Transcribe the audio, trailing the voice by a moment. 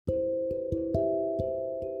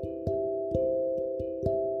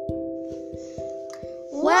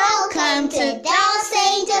Welcome to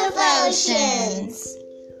Dolce Devotions.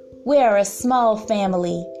 We're a small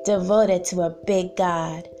family devoted to a big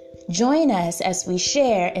God. Join us as we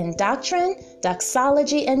share in doctrine,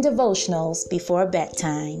 doxology, and devotionals before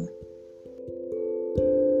bedtime.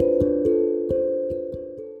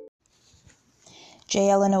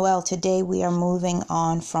 JL and Noel, today we are moving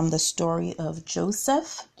on from the story of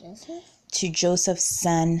Joseph to Joseph's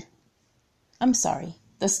son.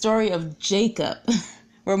 The story of Jacob.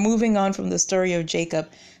 We're moving on from the story of Jacob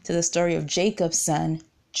to the story of Jacob's son,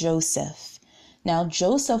 Joseph. Now,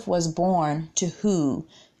 Joseph was born to who?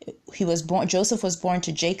 Joseph was born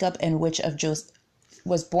to Jacob, and which of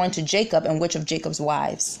Jacob's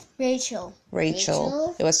wives? Rachel.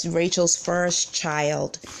 It was Rachel's first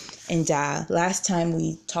child. And last time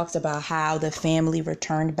we talked about how the family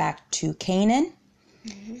returned back to Canaan.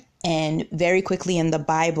 Mm-hmm. And very quickly in the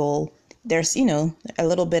Bible, there's, a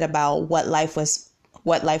little bit about what life was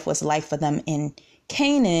like for them in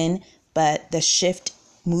Canaan, but the shift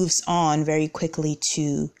moves on very quickly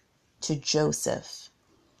to Joseph.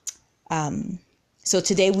 So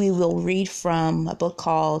today we will read from a book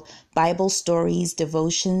called Bible Stories,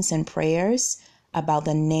 Devotions, and Prayers about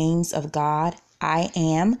the names of God. I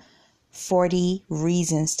am 40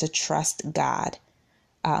 Reasons to Trust God.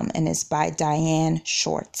 And it's by Diane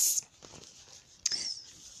Shorts.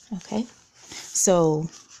 Okay, so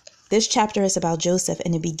this chapter is about Joseph,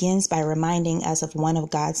 and it begins by reminding us of one of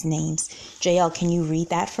God's names. JL, can you read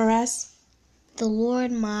that for us? The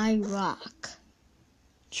Lord my rock.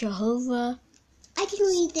 Jehovah. I can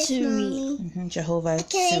read this, Mommy. Mm-hmm. Jehovah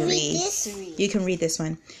Can I Suri. read this? You can read this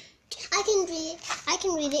one. I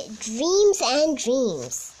can read it. Dreams and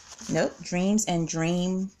dreams. Nope. Dreams and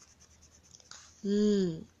dream.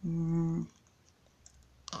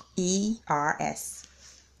 E-R-S.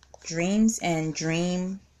 Dreams and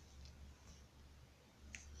dream.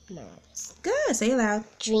 Good. Say it loud.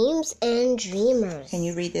 Dreams and dreamers. Can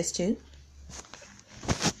you read this too?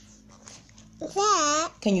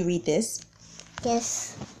 Can you read this?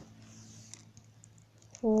 Yes.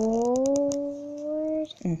 Lord.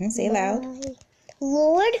 Say it loud.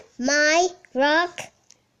 Lord, my rock,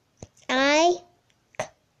 I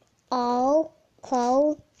all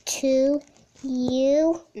call to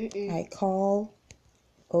you. I call,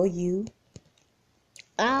 you.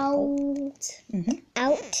 Out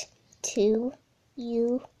to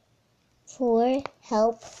you for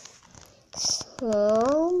help.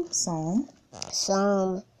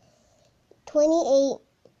 Psalm 28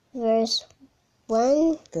 verse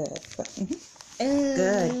 1. Good.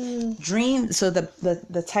 Good. Dream. So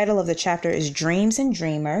the title of the chapter is Dreams and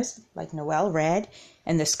Dreamers, like Noel read,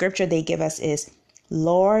 and the scripture they give us is,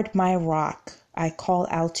 Lord my rock, I call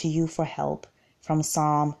out to you for help, from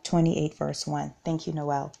Psalm 28 verse 1. Thank you,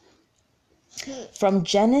 Noel. From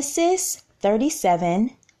Genesis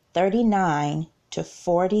 37:39 to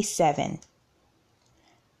 47.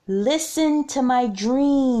 Listen to my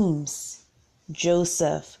dreams,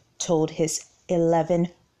 Joseph told his 11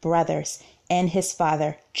 brothers and his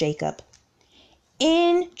father Jacob.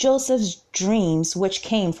 In Joseph's dreams, which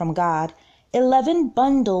came from God, 11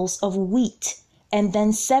 bundles of wheat and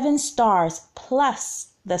then 7 stars plus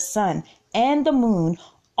the sun and the moon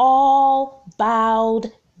all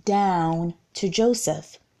bowed down to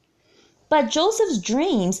Joseph. But Joseph's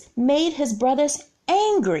dreams made his brothers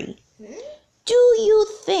angry. Do you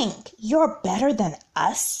think you're better than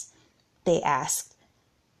us? They asked.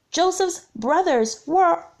 Joseph's brothers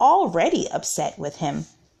were already upset with him.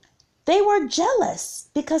 They were jealous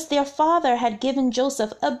because their father had given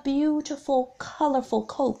Joseph a beautiful, colorful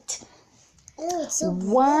coat.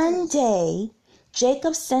 One day,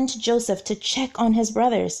 Jacob sent Joseph to check on his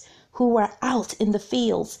brothers who were out in the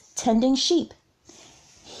fields tending sheep.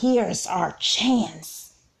 Here's our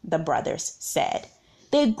chance, the brothers said.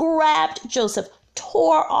 They grabbed Joseph,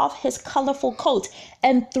 tore off his colorful coat,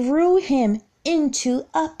 and threw him into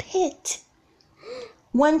a pit.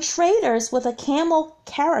 When traders with a camel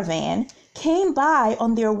caravan came by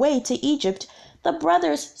on their way to Egypt, the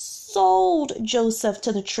brothers sold Joseph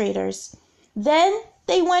to the traders. Then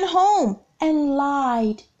they went home and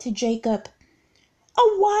lied to Jacob.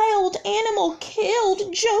 A wild animal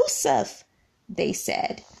killed Joseph, they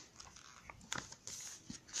said.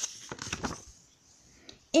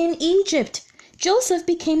 In Egypt, Joseph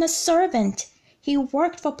became a servant. He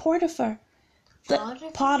worked for Potiphar.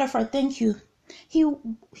 Potiphar, thank you. He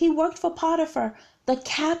worked for Potiphar, the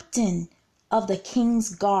captain of the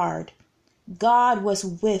king's guard. God was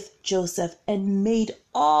with Joseph and made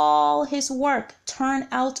all his work turn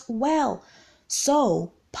out well.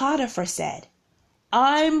 So Potiphar said,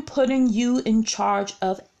 I'm putting you in charge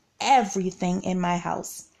of everything in my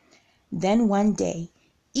house. Then one day,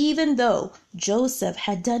 even though Joseph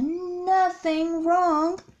had done nothing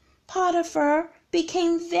wrong, Potiphar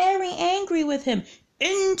became very angry with him.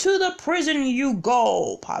 "Into the prison you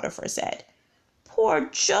go," Potiphar said. Poor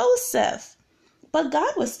Joseph! But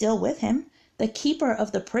God was still with him. The keeper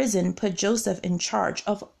of the prison put Joseph in charge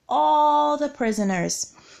of all the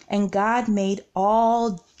prisoners, and God made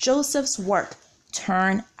all Joseph's work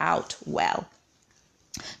turn out well.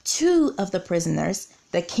 Two of the prisoners,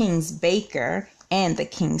 the king's baker and the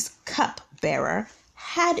king's cupbearer,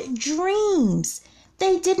 had dreams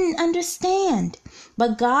they didn't understand,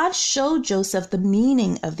 but God showed Joseph the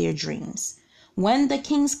meaning of their dreams. When the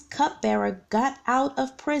king's cupbearer got out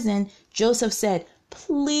of prison, Joseph said,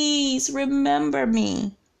 "Please remember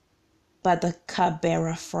me." But the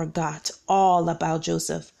cupbearer forgot all about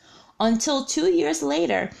Joseph until 2 years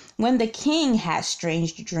later, when the king had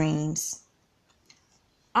strange dreams.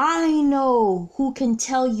 "I know who can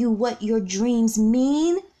tell you what your dreams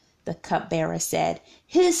mean," the cupbearer said.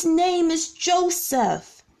 "His name is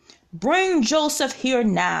Joseph." "Bring Joseph here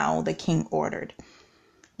now," the king ordered.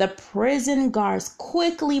 The prison guards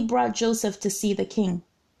quickly brought Joseph to see the king.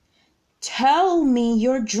 "Tell me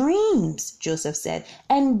your dreams," Joseph said,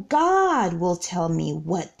 "and God will tell me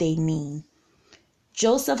what they mean."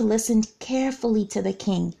 Joseph listened carefully to the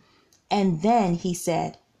king, and then he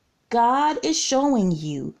said, "God is showing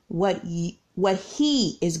you what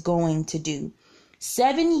he is going to do.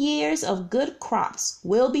 7 years of good crops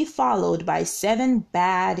will be followed by 7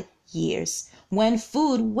 bad years when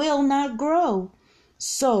food will not grow.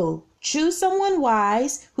 So choose someone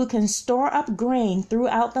wise who can store up grain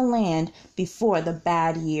throughout the land before the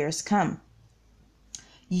bad years come."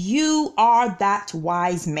 "You are that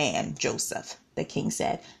wise man, Joseph," the king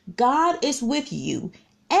said. "God is with you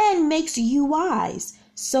and makes you wise.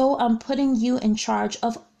 So I'm putting you in charge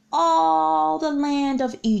of all the land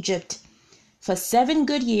of Egypt." For 7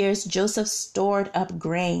 good years, Joseph stored up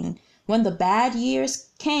grain. When the bad years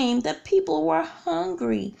came, the people were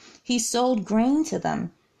hungry. He sold grain to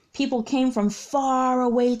them. People came from far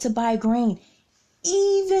away to buy grain.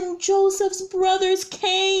 Even Joseph's brothers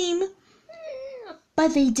came,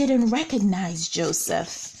 but they didn't recognize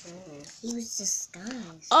Joseph. He was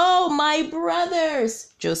disguised. "Oh, my brothers,"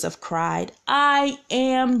 Joseph cried. "I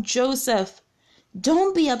am Joseph.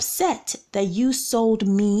 Don't be upset that you sold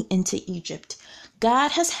me into Egypt.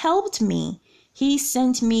 God has helped me. He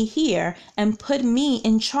sent me here and put me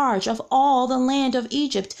in charge of all the land of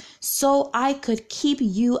Egypt so I could keep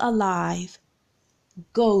you alive.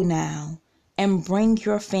 Go now and bring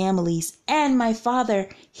your families and my father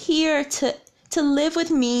here to live with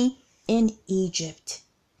me in Egypt."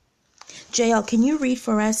 JL, can you read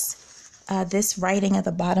for us this writing at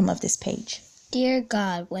the bottom of this page? Dear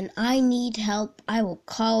God, when I need help, I will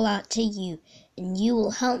call out to you, and you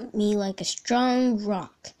will help me like a strong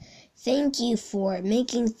rock. Thank you for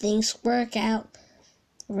making things work out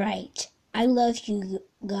right. I love you,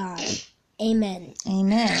 God. Amen.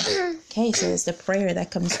 Amen. Okay, so it's the prayer that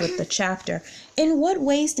comes with the chapter. In what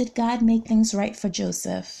ways did God make things right for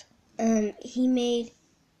Joseph? Even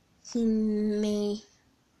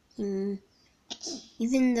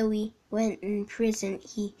though he went in prison,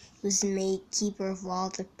 he was made keeper of all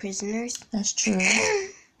the prisoners. That's true.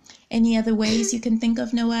 Any other ways you can think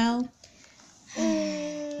of, Noel?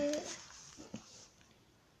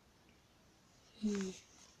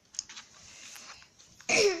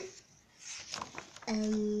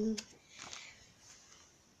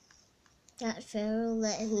 That Pharaoh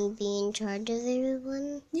let him be in charge of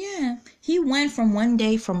everyone. Yeah, he went from one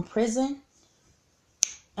day from prison,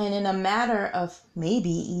 and in a matter of maybe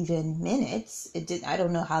even minutes, I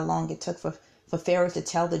don't know how long it took for Pharaoh to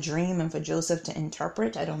tell the dream and for Joseph to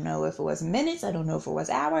interpret. I don't know if it was minutes, I don't know if it was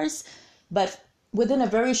hours, but within a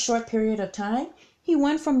very short period of time, he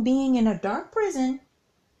went from being in a dark prison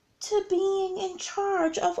to being in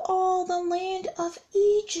charge of all the land of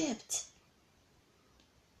Egypt.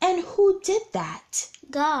 And who did that?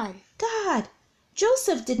 God. God.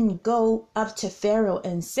 Joseph didn't go up to Pharaoh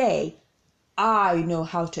and say, "I know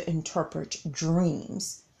how to interpret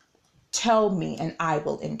dreams. Tell me and I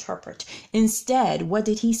will interpret." Instead, what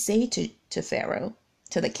did he say to Pharaoh,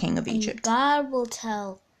 to the king of Egypt? God will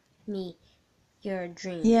tell me your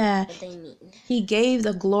dream. Yeah. What they mean. He gave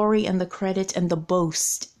the glory and the credit and the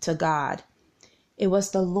boast to God. It was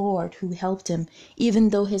the Lord who helped him, even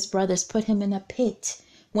though his brothers put him in a pit.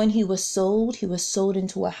 When he was sold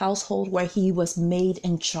into a household where he was made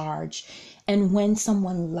in charge. And when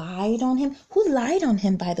someone lied on him, who lied on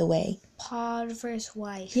him, by the way? Potiphar's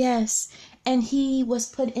wife. Yes, and he was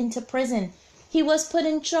put into prison. He was put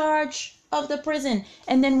in charge of the prison.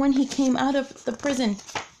 And then when he came out of the prison,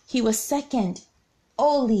 He was second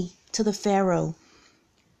only to the Pharaoh.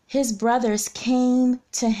 His brothers came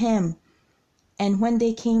to him. And when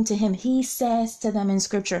they came to him, he says to them in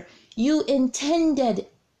scripture, you intended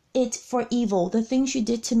it for evil. The things you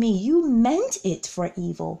did to me, you meant it for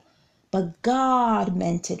evil. But God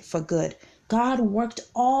meant it for good. God worked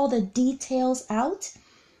all the details out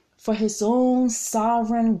for his own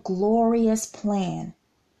sovereign, glorious plan.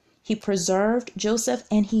 He preserved Joseph,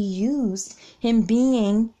 and he used him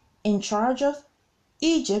being in charge of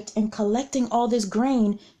Egypt and collecting all this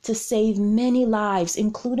grain to save many lives,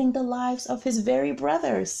 including the lives of his very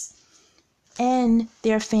brothers and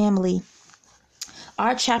their family.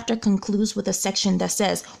 Our chapter concludes with a section that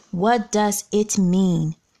says, what does it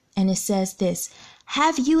mean? And it says this: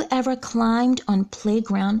 have you ever climbed on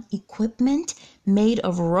playground equipment made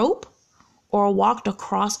of rope or walked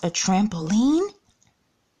across a trampoline?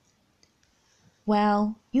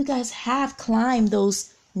 Well, you guys have climbed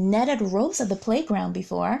those netted ropes at the playground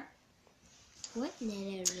before. What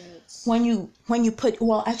netted ropes? When you put,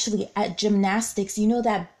 well, actually at gymnastics, you know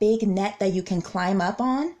that big net that you can climb up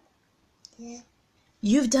on? Yeah.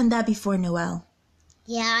 You've done that before, Noelle.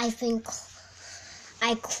 Yeah, I think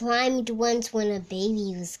I climbed once when a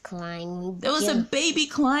baby was climbing. There was a baby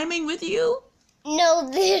climbing with you? No,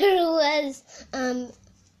 there was.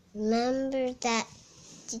 Remember that?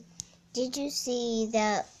 Did you see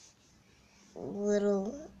that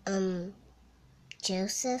little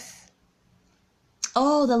Joseph?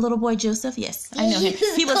 Oh, the little boy Joseph? Yes, I know him.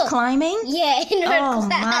 He was climbing? Yeah, in our Oh,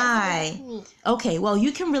 class. my. Okay, well,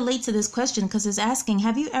 you can relate to this question because it's asking,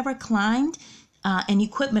 have you ever climbed an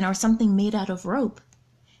equipment or something made out of rope?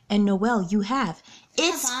 And Noelle, you have.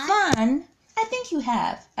 It's fun. I think you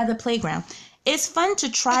have at the playground. It's fun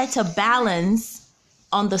to try to balance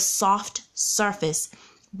on the soft surface.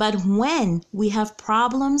 But when we have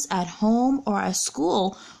problems at home or at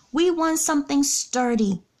school, we want something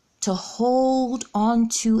sturdy to hold on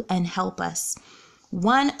to and help us.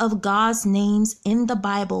 One of God's names in the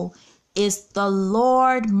Bible is the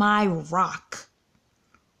Lord my rock.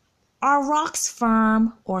 Are rocks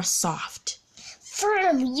firm or soft?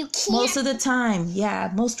 Firm, you can't. Most of the time,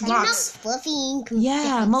 yeah. Most They're not rocks. fluffy and goofy.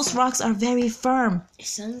 Yeah, most rocks are very firm.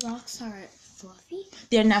 Some rocks are fluffy.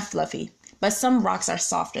 They're not fluffy, but some rocks are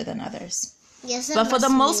softer than others. Yes, But for the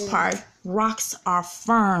most part, rocks are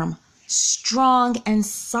firm, strong, and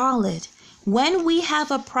solid. When we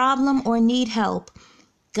have a problem or need help,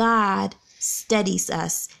 God steadies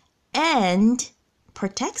us and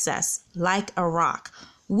protects us like a rock.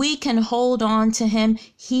 We can hold on to him.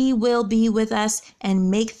 He will be with us and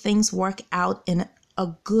make things work out in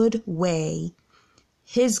a good way,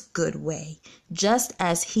 his good way, just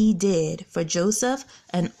as he did for Joseph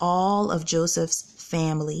and all of Joseph's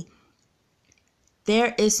family.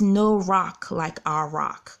 There is no rock like our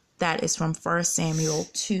rock. That is from 1 Samuel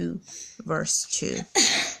 2, verse 2.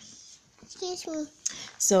 Excuse me.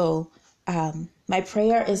 So my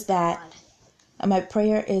prayer is that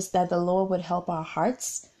the Lord would help our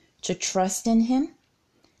hearts to trust in him,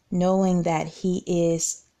 knowing that he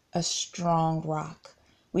is a strong rock.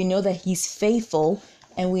 We know that he's faithful,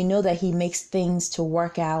 and we know that he makes things to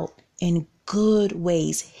work out in good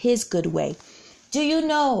ways, his good way. Do you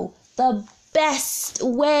know the best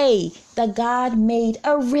way that God made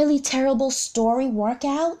a really terrible story work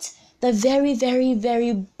out? The very, very,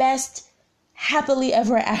 very best happily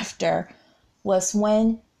ever after was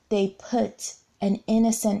when they put an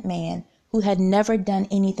innocent man who had never done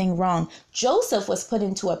anything wrong. Joseph was put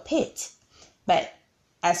into a pit, but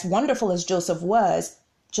as wonderful as Joseph was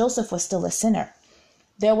still a sinner.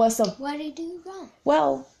 What did he do wrong?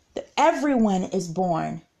 Well, everyone is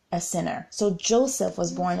born a sinner. So Joseph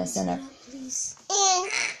was born a sinner. Please.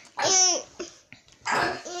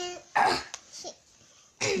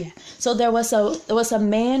 Yeah. So there was a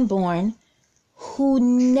man born who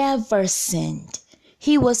never sinned.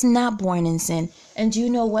 He was not born in sin. And do you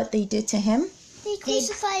know what they did to him? They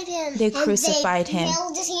crucified him. They crucified him. They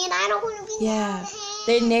nailed his hand. I don't want to be Yeah. nailed.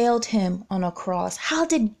 They nailed him on a cross. How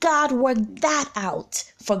did God work that out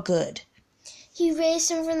for good? He raised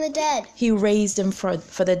him from the dead. He raised him for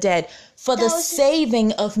the dead, for the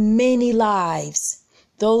saving of many lives.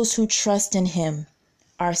 Those who trust in him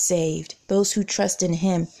are saved. Those who trust in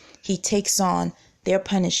him, he takes on their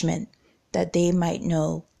punishment that they might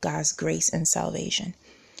know God's grace and salvation.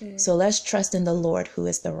 So let's trust in the Lord who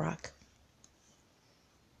is the rock.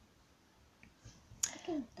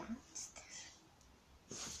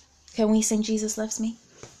 Can we sing Jesus Loves Me?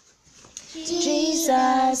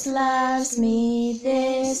 Jesus loves me,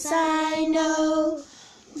 this I know,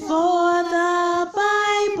 for the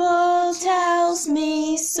Bible tells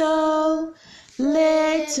me so.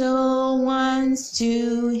 Little little ones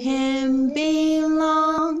to him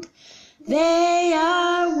belong. They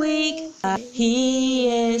are weak, but he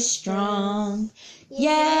is strong.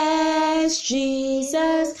 Yes,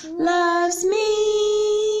 Jesus loves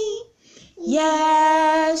me.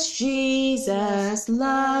 Yes, Jesus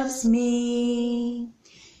loves me.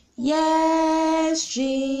 Yes,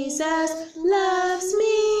 Jesus loves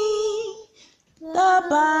me. The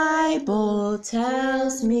Bible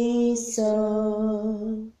tells me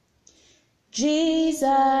so.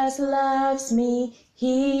 Jesus loves me,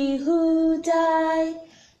 he who died.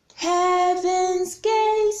 Heaven's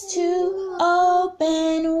gates to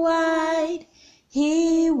open wide.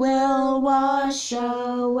 He will wash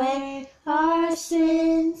away our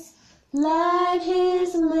sins. Let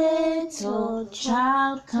his little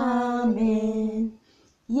child come in.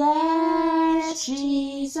 Yes,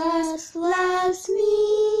 Jesus loves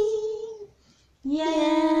me.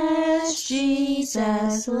 Yes,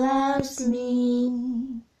 Jesus loves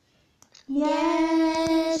me.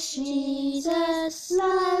 Yes, Jesus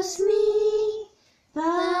loves me.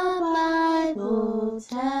 The Bible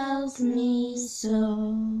tells me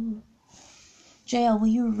so. JL, will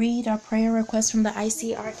you read our prayer request from the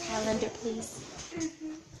ICR calendar, please?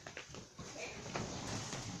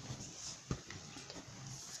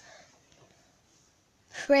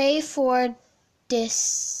 Pray for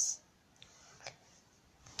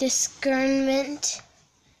Discernment.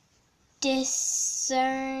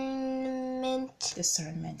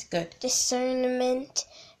 Good. discernment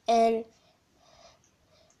and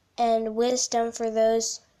wisdom for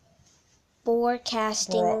those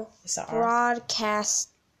broadcasting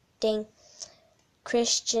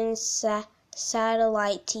Christian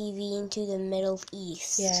satellite TV into the Middle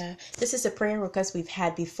East. Yeah, this is a prayer request we've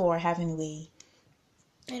had before, haven't we?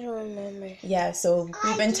 I don't remember. Yeah, so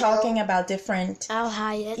we've been talking about different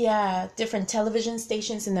television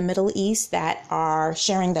stations in the Middle East that are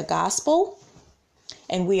sharing the gospel.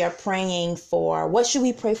 And we are praying for, what should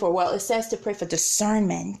we pray for? Well, it says to pray for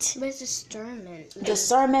discernment. What is discernment?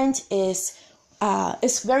 Discernment is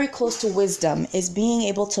very close to wisdom. Is being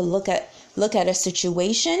able to look at a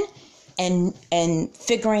situation and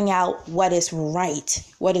figuring out what is right,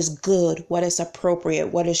 what is good, what is appropriate,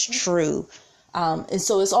 what is true. And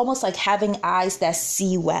so it's almost like having eyes that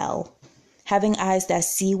see well,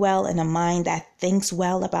 and a mind that thinks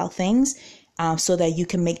well about things, so that you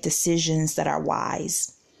can make decisions that are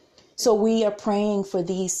wise. So we are praying for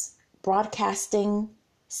these broadcasting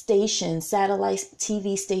stations, satellite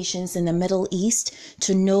TV stations in the Middle East,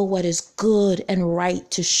 to know what is good and right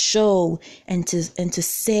to show and to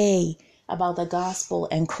say about the gospel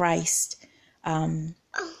and Christ.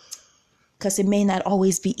 Because it may not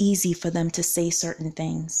always be easy for them to say certain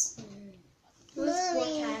things. What does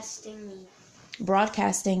broadcasting mean?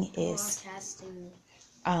 Broadcasting is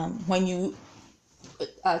when you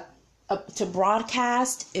to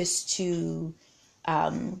broadcast is to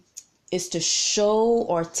show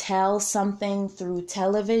or tell something through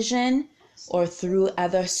television or through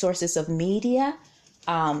other sources of media,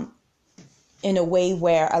 in a way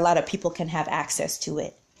where a lot of people can have access to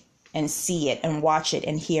it and see it and watch it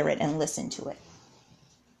and hear it and listen to it.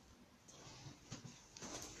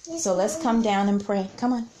 So let's come down and pray.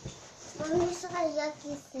 Come on. Mommy saw a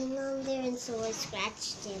yucky thing on there, and so I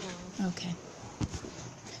scratched it off. Okay.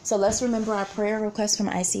 So let's remember our prayer request from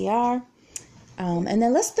ICR. And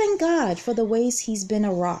then let's thank God for the ways he's been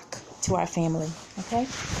a rock to our family. Okay?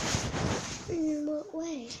 In what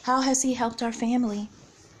way? How has he helped our family?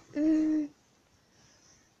 By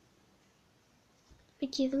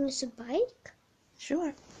giving us a bike?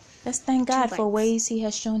 Sure. Let's thank God for ways he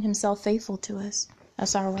has shown himself faithful to us.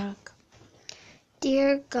 That's our rock.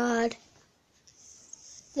 Dear God,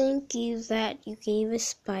 thank you that you gave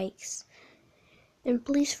us bikes. And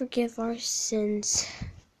please forgive our sins.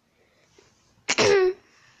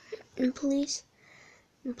 and please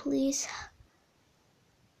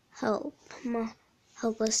help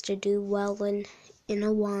us to do well in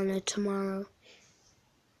Awana tomorrow.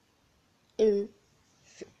 And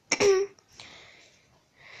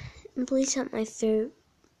please help my throat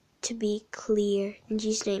to be clear. In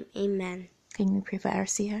Jesus' name, amen. Can you pray for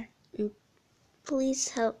RCR? And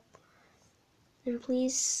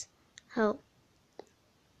please help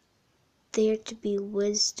there to be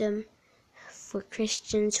wisdom for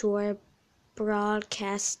Christians who are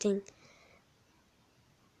broadcasting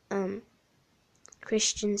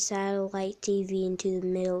Christian satellite TV into the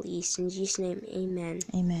Middle East. In Jesus' name, amen.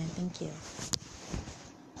 Amen. Thank you.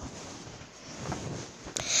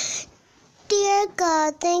 Dear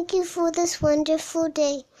God, thank you for this wonderful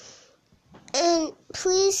day. And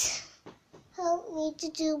please help me to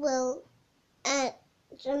do well at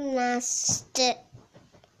gymnastics,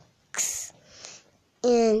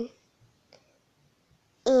 and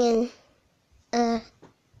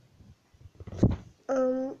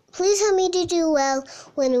please help me to do well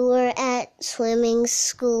when we're at swimming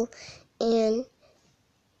school, and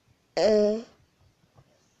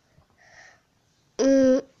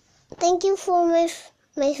thank you for my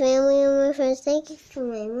family and my friends. Thank you for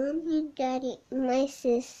my mom and daddy, my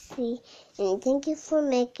sissy, and thank you for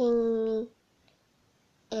making me.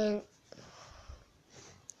 And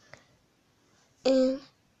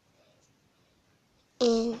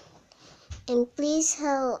please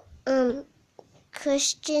help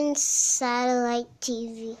Christian satellite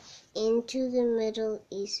TV into the Middle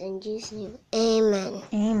East. In Jesus' name, amen.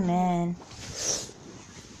 Amen.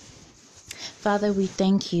 Father, we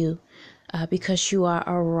thank you because you are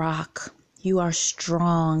a rock. You are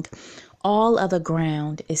strong. All other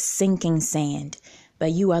ground is sinking sand,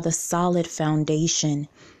 but you are the solid foundation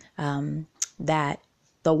that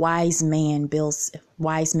the wise men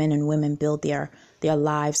and women build their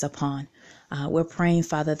lives upon. We're praying,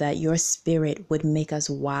 Father, that your spirit would make us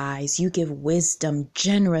wise. You give wisdom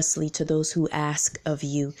generously to those who ask of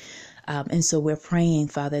you. And so we're praying,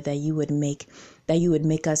 Father, that you would make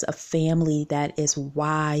us a family that is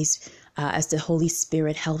wise as the Holy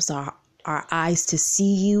Spirit helps our eyes to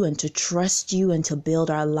see you and to trust you and to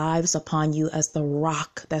build our lives upon you as the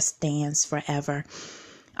rock that stands forever.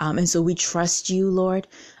 And so we trust you, Lord,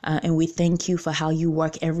 and we thank you for how you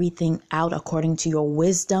work everything out according to your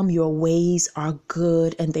wisdom. Your ways are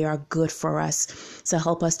good and they are good for us. So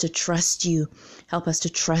help us to trust you. Help us to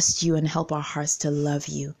trust you and help our hearts to love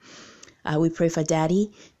you. We pray for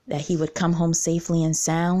Daddy, that he would come home safely and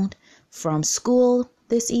sound from school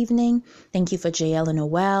this evening. Thank you for JL and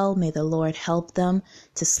Noel. May the Lord help them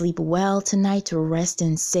to sleep well tonight, to rest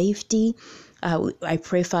in safety. I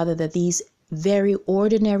pray, Father, that these very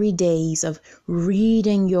ordinary days of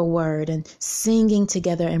reading your word and singing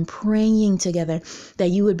together and praying together, that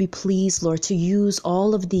you would be pleased, Lord, to use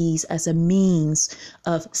all of these as a means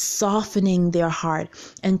of softening their heart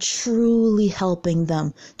and truly helping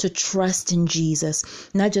them to trust in Jesus,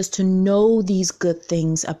 not just to know these good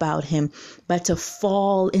things about him, but to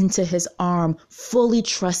fall into his arm, fully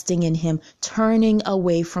trusting in him, turning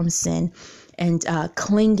away from sin and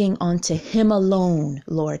clinging onto him alone,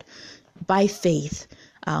 Lord, by faith.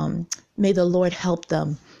 May the Lord help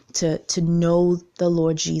them to know the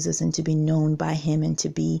Lord Jesus and to be known by him and to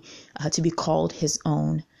be called his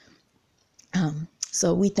own.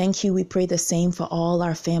 So we thank you. We pray the same for all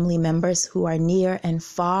our family members who are near and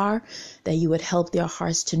far, that you would help their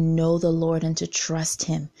hearts to know the Lord and to trust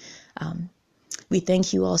him. We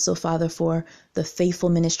thank you also, Father, for the faithful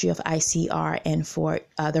ministry of ICR and for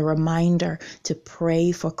the reminder to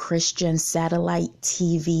pray for Christian satellite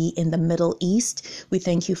TV in the Middle East. We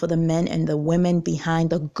thank you for the men and the women behind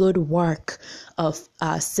the good work of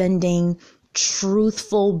sending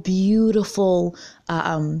truthful, beautiful,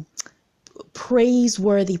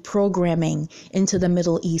 praiseworthy programming into the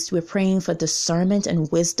Middle East. We're praying for discernment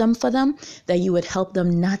and wisdom for them, that you would help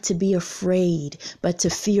them not to be afraid, but to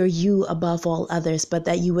fear you above all others, but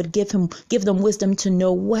that you would give them wisdom to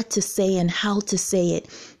know what to say and how to say it.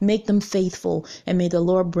 Make them faithful, and may the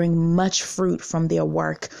Lord bring much fruit from their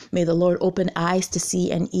work. May the Lord open eyes to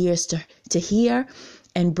see and ears to hear,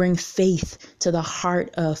 and bring faith to the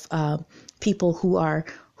heart of people who are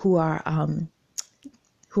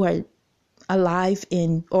alive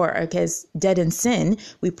in, or I guess dead in sin.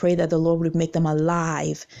 We pray that the Lord would make them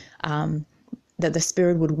alive, that the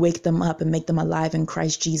Spirit would wake them up and make them alive in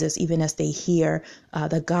Christ Jesus, even as they hear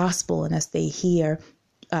the gospel and as they hear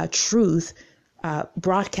truth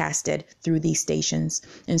broadcasted through these stations.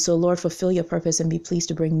 And so, Lord, fulfill your purpose and be pleased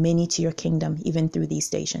to bring many to your kingdom, even through these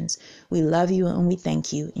stations. We love you and we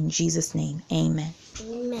thank you. In Jesus' name, amen.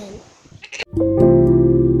 Amen.